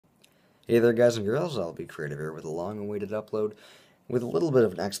Hey there guys and girls, I'll be creative here with a long-awaited upload with a little bit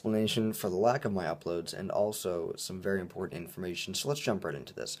of an explanation for the lack of my uploads and also some very important information, so let's jump right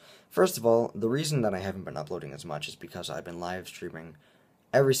into this. First of all, the reason that I haven't been uploading as much is because I've been live streaming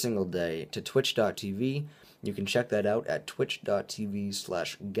every single day to twitch.tv. You can check that out at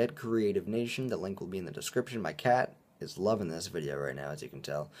twitch.tv/getcreativenation. The link will be in the description. My cat is loving this video right now, as you can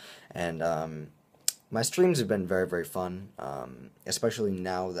tell, and my streams have been very, very fun, especially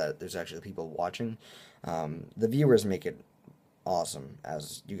now that there's actually people watching. The viewers make it awesome,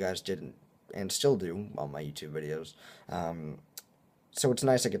 as you guys did and still do on my YouTube videos. So it's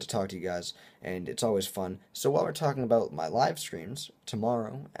nice I get to talk to you guys, and it's always fun. So while we're talking about my live streams,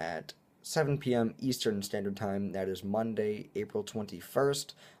 tomorrow at 7 p.m. Eastern Standard Time, that is Monday, April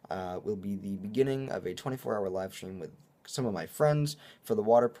 21st, will be the beginning of a 24-hour live stream with some of my friends for the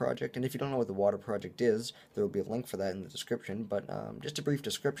Water Project. And if you don't know what the Water Project is, there will be a link for that in the description, but just a brief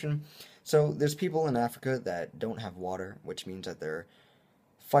description. So there's people in Africa that don't have water, which means that they're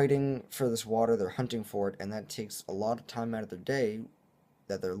fighting for this water, they're hunting for it, and that takes a lot of time out of their day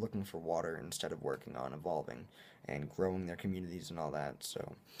that they're looking for water instead of working on evolving and growing their communities and all that.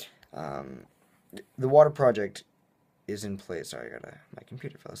 So the Water Project is in place. Sorry, my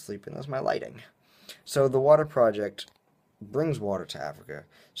computer fell asleep, and that's my lighting. So the Water Project brings water to Africa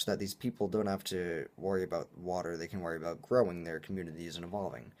so that these people don't have to worry about water. They can worry about growing their communities and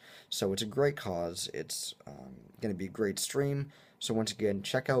evolving. So it's a great cause. It's going to be a great stream. So once again,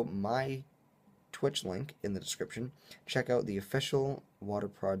 check out my Twitch link in the description. Check out the official Water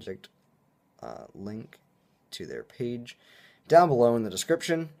Project link to their page down below in the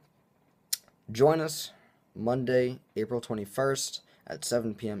description. Join us Monday, April 21st at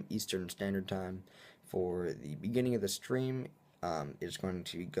 7 p.m. Eastern Standard Time for the beginning of the stream. It's going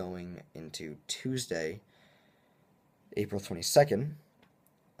to be going into Tuesday, April 22nd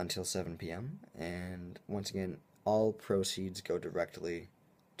until 7 p.m. And once again, all proceeds go directly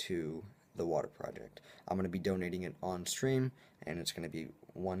to the Water Project. I'm going to be donating it on stream, and it's going to be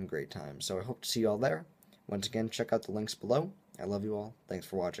one great time. So I hope to see you all there. Once again, check out the links below. I love you all. Thanks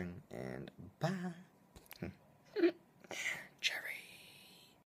for watching, and bye.